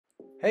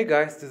Hey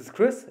guys, this is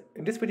Chris.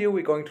 In this video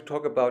we're going to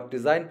talk about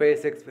design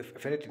basics with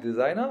Affinity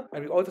Designer,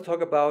 and we also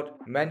talk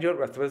about manual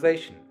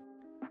rasterization.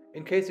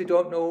 In case you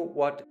don't know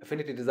what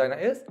Affinity Designer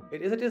is,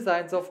 it is a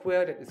design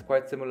software that is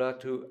quite similar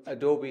to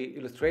Adobe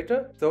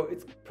Illustrator. So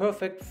it's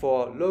perfect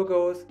for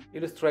logos,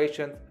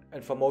 illustrations,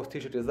 and for most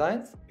t-shirt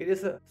designs. It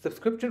is a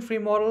subscription-free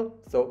model,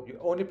 so you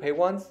only pay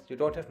once, you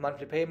don't have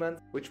monthly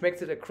payments, which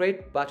makes it a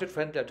great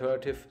budget-friendly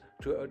alternative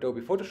to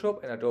Adobe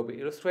Photoshop and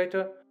Adobe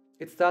Illustrator.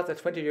 It starts at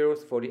 20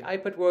 euros for the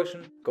iPad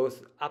version,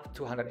 goes up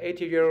to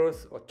 180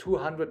 euros or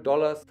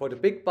 $200 for the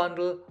big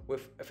bundle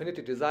with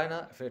Affinity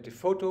Designer, Affinity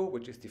Photo,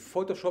 which is the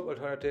Photoshop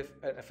alternative,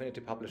 and Affinity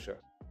Publisher.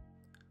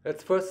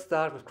 Let's first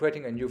start with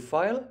creating a new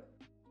file.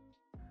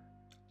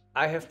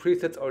 I have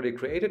presets already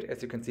created,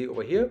 as you can see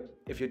over here.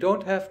 If you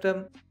don't have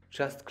them,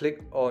 just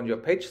click on your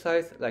page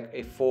size like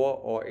A4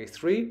 or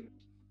A3.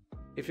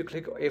 If you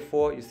click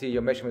A4, you see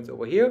your measurements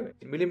over here,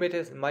 in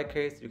millimeters in my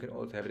case. You can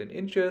also have it in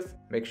inches.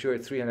 Make sure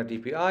it's 300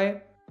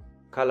 dpi.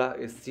 Color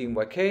is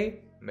CMYK.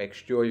 Make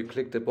sure you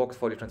click the box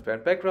for the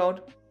transparent background.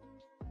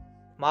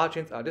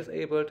 Margins are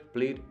disabled.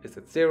 Bleed is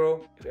at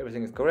 0. If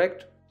everything is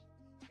correct,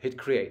 hit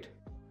create.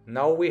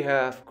 Now we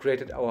have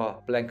created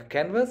our blank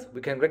canvas.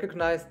 We can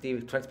recognize the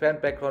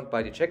transparent background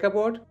by the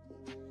checkerboard.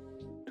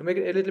 To make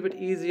it a little bit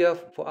easier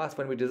for us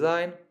when we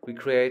design, we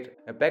create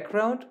a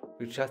background.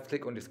 We just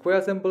click on the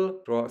square symbol,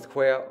 draw a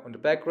square on the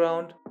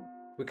background.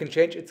 We can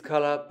change its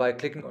color by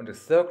clicking on the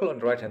circle on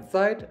the right hand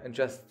side and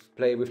just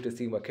play with the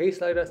CMYK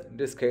sliders. In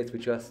this case, we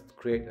just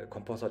create a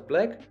composite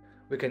black.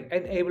 We can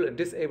enable and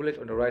disable it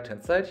on the right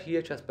hand side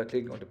here just by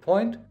clicking on the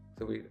point.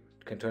 So we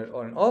can turn it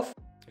on and off.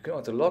 You can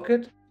also lock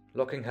it.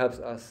 Locking helps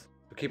us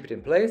to keep it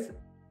in place.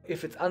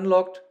 If it's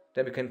unlocked,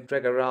 then we can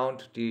drag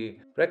around the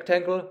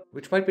rectangle,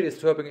 which might be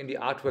disturbing in the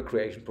artwork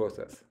creation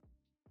process.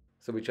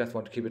 So we just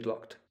want to keep it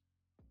locked.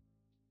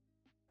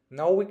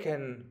 Now we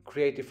can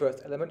create the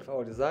first element of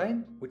our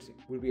design, which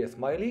will be a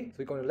smiley. So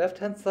we go on the left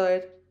hand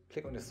side,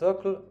 click on the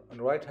circle. On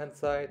the right hand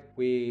side,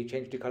 we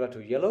change the color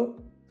to yellow.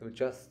 So we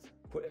just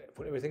put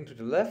everything to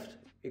the left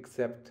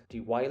except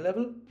the Y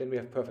level. Then we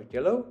have perfect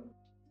yellow.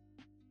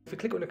 If we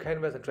click on the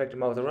canvas and drag the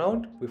mouse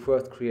around, we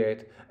first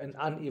create an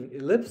uneven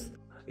ellipse.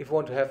 If we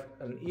want to have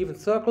an even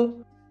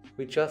circle,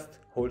 we just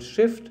hold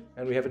shift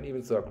and we have an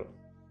even circle.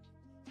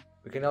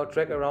 We can now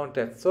drag around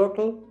that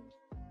circle.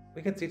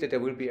 We can see that there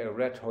will be a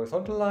red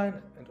horizontal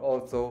line and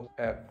also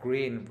a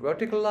green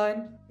vertical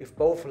line. If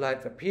both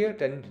lines appear,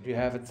 then you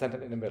have it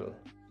centered in the middle.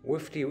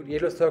 With the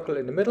yellow circle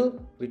in the middle,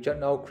 we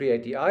now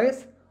create the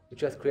eyes. We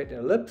just create an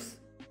ellipse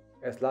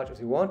as large as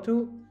we want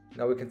to.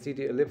 Now we can see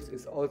the ellipse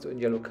is also in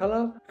yellow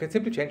color. You can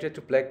simply change it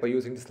to black by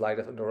using the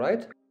sliders on the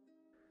right.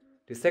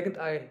 The second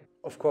eye,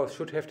 of course,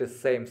 should have the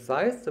same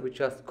size, so we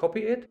just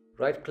copy it,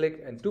 right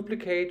click and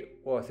duplicate,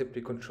 or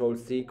simply Ctrl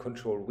C,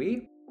 Ctrl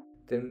V.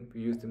 Then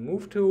we use the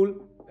move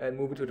tool and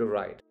move it to the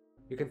right.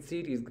 You can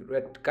see these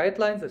red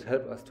guidelines that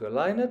help us to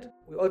align it.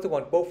 We also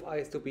want both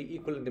eyes to be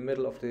equal in the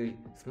middle of the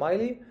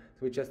smiley,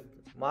 so we just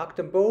mark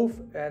them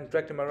both and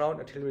drag them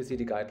around until we see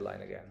the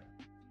guideline again.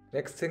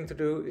 Next thing to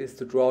do is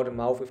to draw the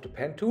mouth with the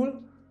pen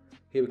tool.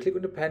 Here we click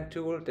on the pen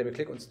tool, then we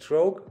click on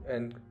stroke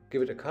and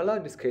give it a color.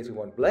 In this case we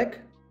want black.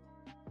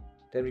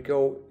 Then we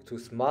go to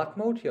smart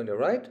mode here on the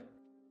right.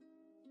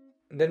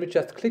 And then we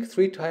just click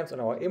 3 times on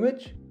our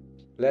image,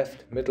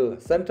 left, middle,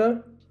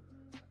 center.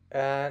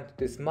 And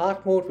the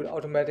smart mode will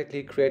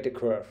automatically create a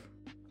curve.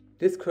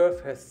 This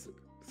curve has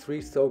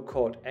 3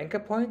 so-called anchor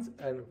points,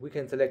 and we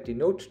can select the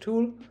node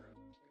tool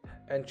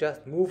and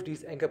just move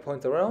these anchor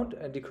points around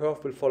and the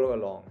curve will follow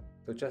along.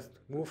 So just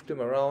move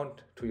them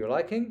around to your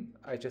liking.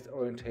 I just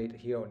orientate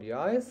here on the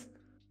eyes.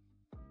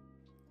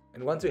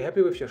 And once you're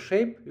happy with your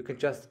shape, you can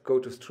just go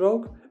to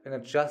stroke and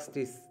adjust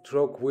the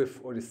stroke width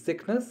or the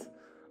thickness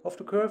of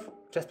the curve.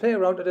 Just play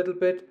around a little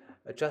bit,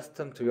 adjust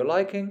them to your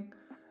liking,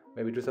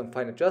 maybe do some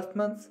fine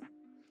adjustments.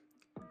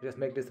 Just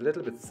make this a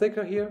little bit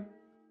thicker here.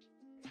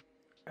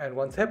 And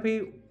once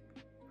happy,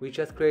 we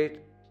just create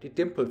the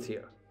dimples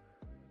here.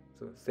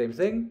 So same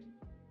thing,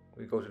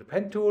 we go to the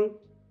pen tool,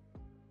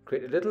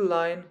 create a little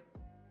line.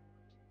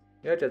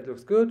 Yeah, that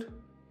looks good.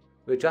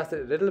 We adjust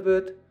it a little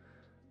bit.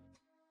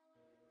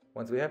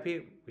 Once we're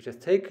happy, we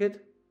just take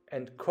it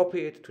and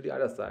copy it to the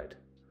other side.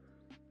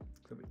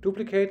 So we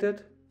duplicate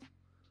it,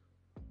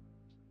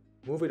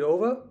 move it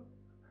over,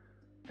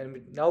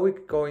 and now we're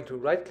going to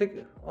right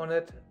click on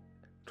it,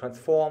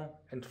 transform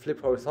and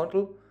flip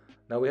horizontal.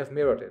 Now we have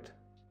mirrored it.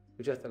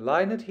 We just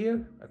align it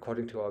here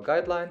according to our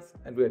guidelines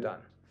and we're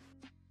done.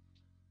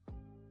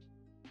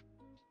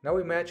 Now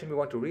imagine we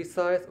want to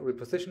resize or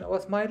reposition our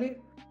smiley.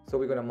 So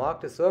we're going to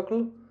mark the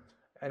circle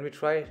and we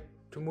try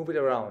to move it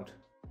around.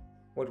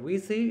 What we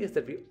see is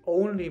that we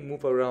only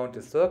move around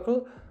the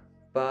circle,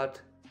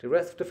 but the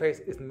rest of the face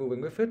isn't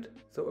moving with it.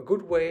 So a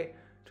good way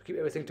to keep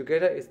everything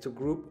together is to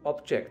group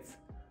objects.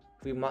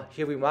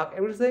 Here we mark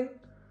everything,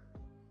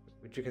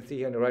 which you can see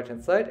here on the right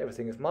hand side,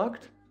 everything is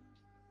marked.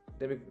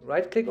 Then we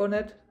right click on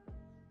it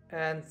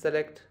and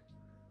select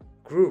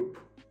group.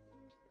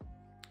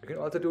 You can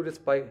also do this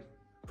by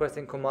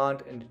pressing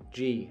Command and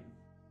G.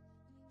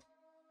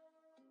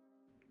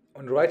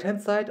 On the right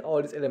hand side,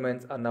 all these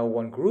elements are now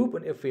one group,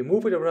 and if we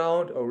move it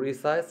around or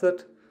resize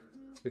it,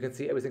 we can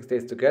see everything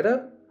stays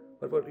together.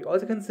 But what we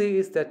also can see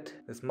is that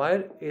the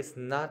smile is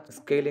not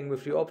scaling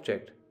with the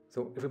object.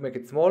 So if we make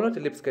it smaller,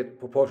 the lips get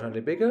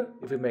proportionally bigger.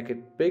 If we make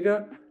it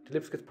bigger, the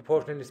lips get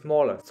proportionally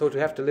smaller. So to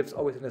have the lips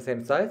always in the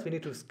same size, we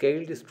need to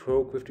scale the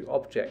stroke with the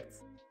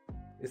objects.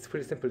 It's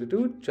pretty simple to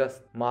do.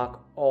 Just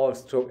mark all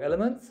stroke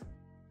elements,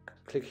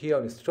 click here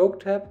on the stroke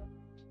tab,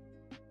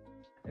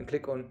 and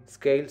click on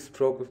Scale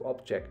Stroke with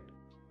Object.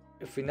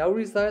 If we now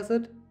resize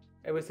it,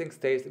 everything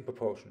stays in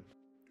proportion.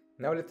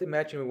 Now let's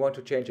imagine we want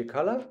to change a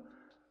color.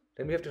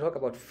 Then we have to talk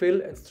about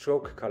fill and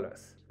stroke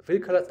colors. Fill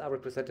colors are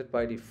represented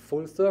by the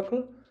full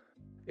circle.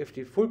 If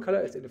the full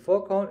color is in the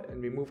foreground and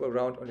we move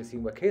around on the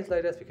CMYK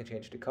sliders, we can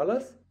change the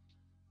colors.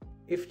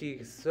 If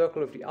the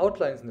circle of the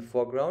outline is in the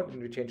foreground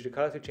and we change the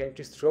colors, we change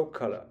the stroke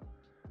color.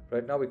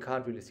 Right now we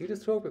can't really see the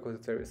stroke because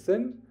it's very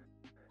thin.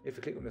 If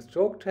we click on the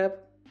stroke tab,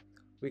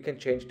 we can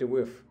change the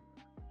width.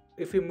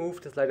 If we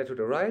move the slider to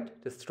the right,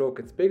 the stroke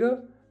gets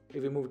bigger.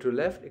 If we move to the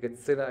left, it gets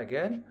thinner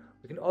again.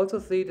 We can also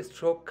see the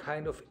stroke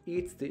kind of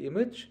eats the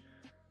image.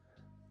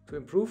 To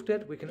improve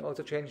that, we can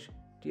also change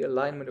the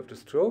alignment of the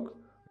stroke.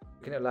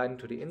 We can align it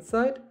to the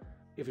inside.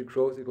 If it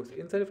grows, it goes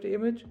inside of the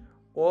image.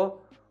 Or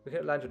we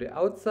can align to the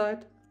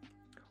outside,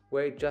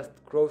 where it just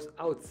grows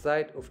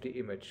outside of the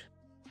image.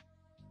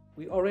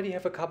 We already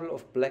have a couple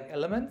of black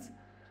elements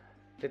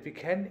that we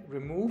can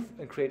remove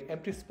and create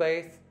empty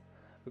space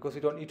because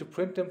we don't need to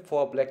print them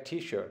for a black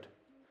t-shirt.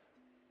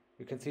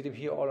 You can see them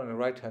here all on the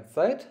right hand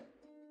side.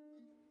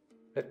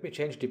 Let me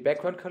change the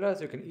background color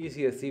so you can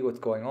easier see what's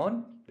going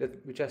on.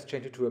 Let me just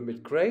change it to a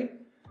mid gray.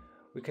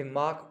 We can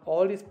mark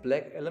all these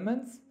black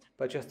elements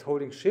by just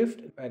holding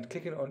shift and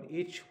clicking on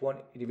each one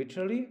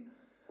individually.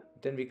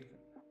 Then we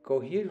go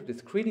here to the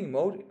screening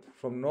mode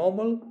from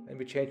normal and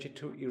we change it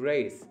to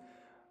erase.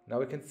 Now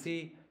we can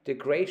see the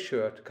gray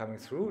shirt coming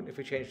through. And if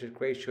we change the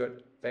gray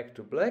shirt back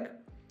to black,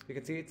 you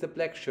can see it's a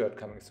black shirt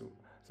coming through.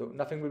 So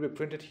nothing will be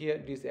printed here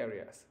in these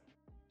areas.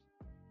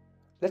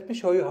 Let me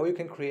show you how you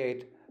can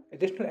create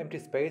additional empty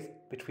space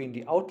between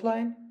the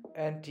outline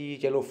and the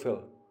yellow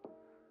fill.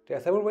 There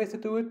are several ways to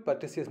do it,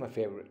 but this here is my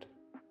favorite.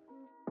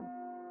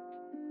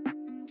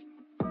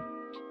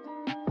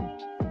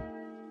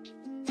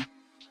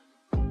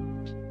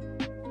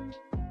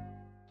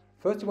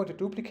 First, you want to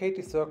duplicate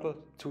the circle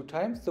 2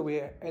 times, so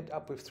we end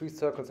up with 3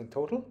 circles in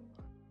total.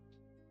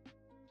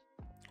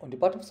 On the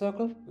bottom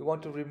circle, we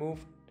want to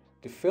remove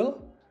the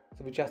fill,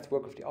 so we just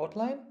work with the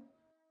outline.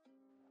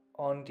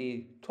 On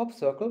the top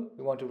circle,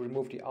 we want to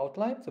remove the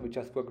outline, so we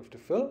just work with the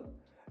fill.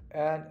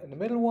 And in the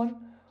middle one,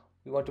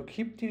 we want to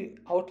keep the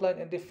outline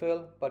and the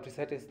fill, but we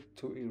set this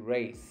to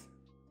erase.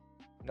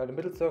 Now the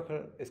middle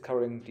circle is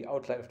covering the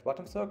outline of the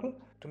bottom circle.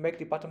 To make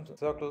the bottom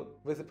circle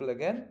visible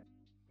again,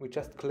 we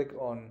just click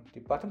on the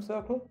bottom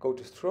circle, go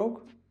to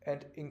stroke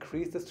and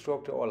increase the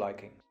stroke to our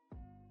liking.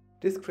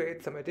 This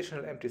creates some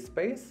additional empty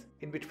space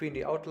in between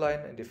the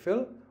outline and the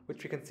fill,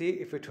 which we can see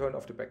if we turn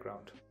off the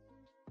background.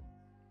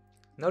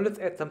 Now let's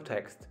add some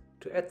text.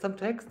 To add some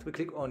text, we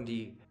click on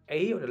the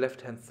A on the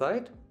left hand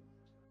side,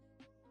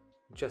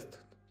 just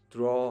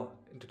draw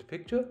into the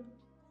picture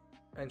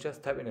and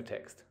just type in a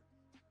text.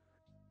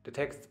 The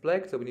text is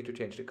black, so we need to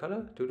change the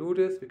color. To do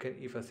this, we can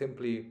either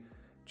simply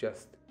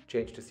just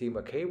change the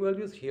CMYK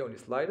values here on the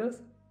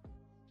sliders.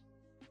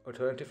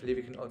 Alternatively,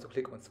 we can also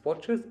click on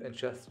swatches and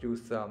just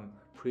use some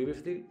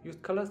previously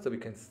used colors, so we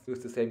can use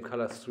the same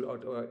colors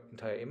throughout our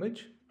entire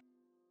image.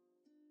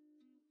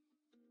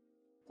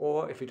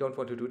 Or if we don't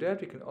want to do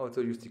that, we can also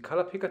use the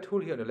color picker tool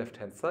here on the left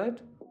hand side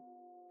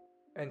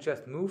and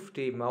just move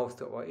the mouse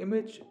to our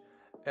image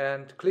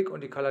and click on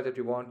the color that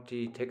we want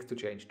the text to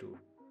change to.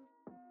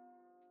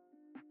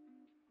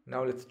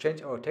 Now let's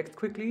change our text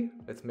quickly.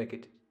 Let's make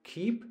it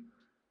keep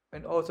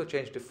and also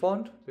change the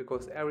font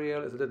because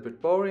Arial is a little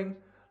bit boring.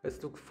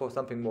 Let's look for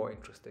something more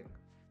interesting.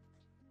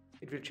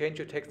 It will change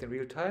your text in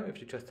real time if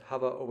you just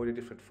hover over the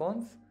different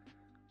fonts.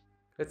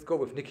 Let's go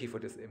with Nikki for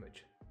this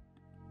image.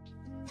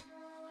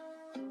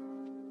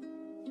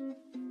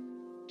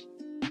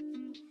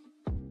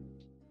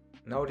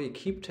 Now the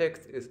keep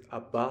text is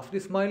above the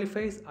smiley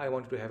face. I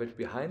want to have it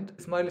behind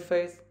the smiley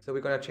face. So we're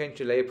going to change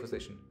the layer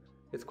position.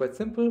 It's quite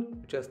simple.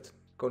 We just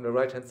go on the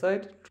right hand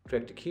side,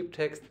 drag the keep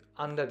text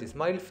under the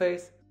smiley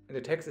face, and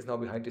the text is now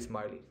behind the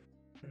smiley.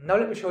 Now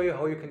let me show you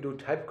how you can do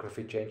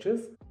typography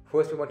changes.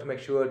 First we want to make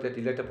sure that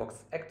the letterbox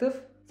is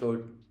active.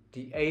 So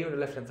the A on the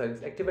left hand side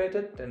is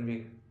activated. Then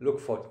we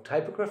look for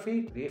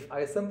typography, the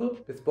FI symbol.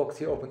 This box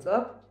here opens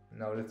up.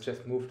 Now let's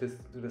just move this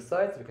to the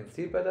side so we can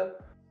see it better.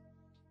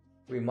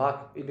 We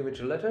mark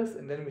individual letters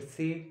and then we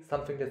see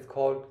something that's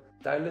called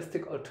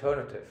stylistic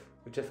alternative.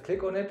 We just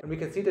click on it and we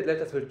can see that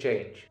letters will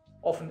change.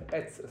 Often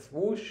adds a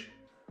swoosh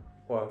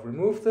or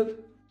removes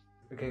it.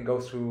 We can go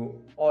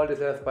through all the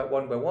letters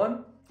one by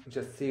one and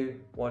just see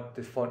what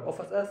this font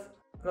offers us.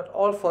 Not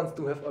all fonts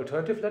do have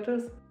alternative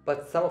letters,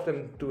 but some of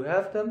them do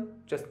have them.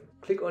 Just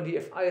click on the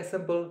FI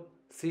symbol,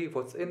 see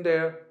what's in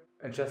there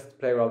and just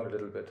play around a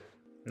little bit.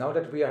 Now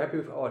that we are happy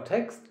with our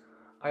text,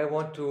 I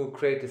want to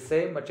create the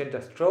same magenta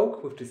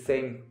stroke with the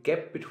same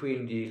gap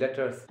between the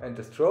letters and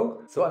the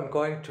stroke. So I'm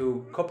going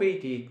to copy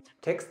the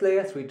text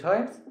layer 3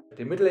 times.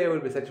 The middle layer will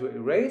be set to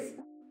erase.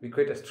 We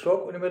create a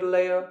stroke on the middle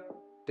layer.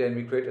 Then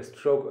we create a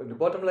stroke on the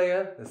bottom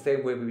layer, the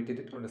same way we did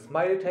it on the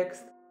smiley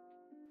text.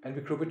 And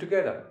we group it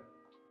together.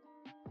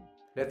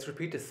 Let's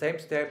repeat the same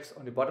steps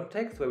on the bottom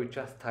text where we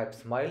just type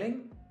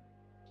smiling.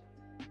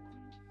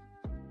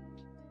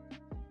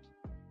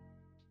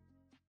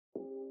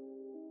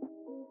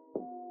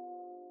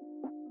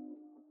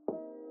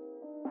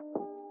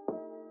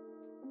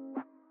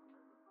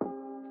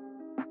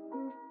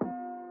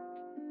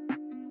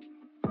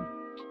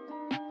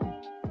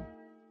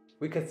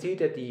 We can see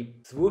that the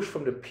swoosh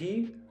from the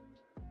P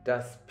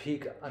does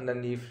peek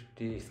underneath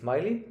the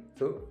smiley.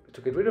 So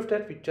to get rid of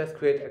that, we just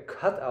create a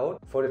cutout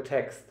for the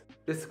text.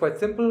 This is quite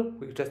simple.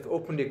 We just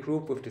open the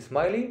group with the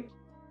smiley.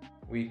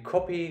 We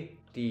copy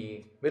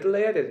the middle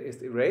layer that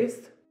is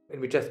erased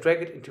and we just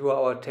drag it into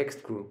our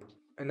text group.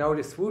 And now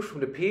the swoosh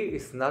from the P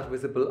is not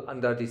visible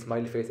under the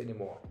smiley face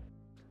anymore.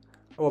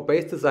 Our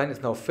base design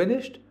is now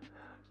finished.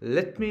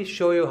 Let me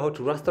show you how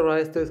to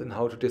rasterize this and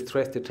how to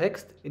distress the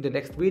text in the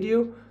next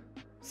video.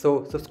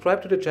 So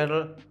subscribe to the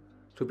channel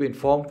to be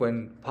informed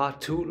when part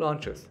 2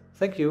 launches.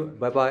 Thank you,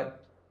 bye bye.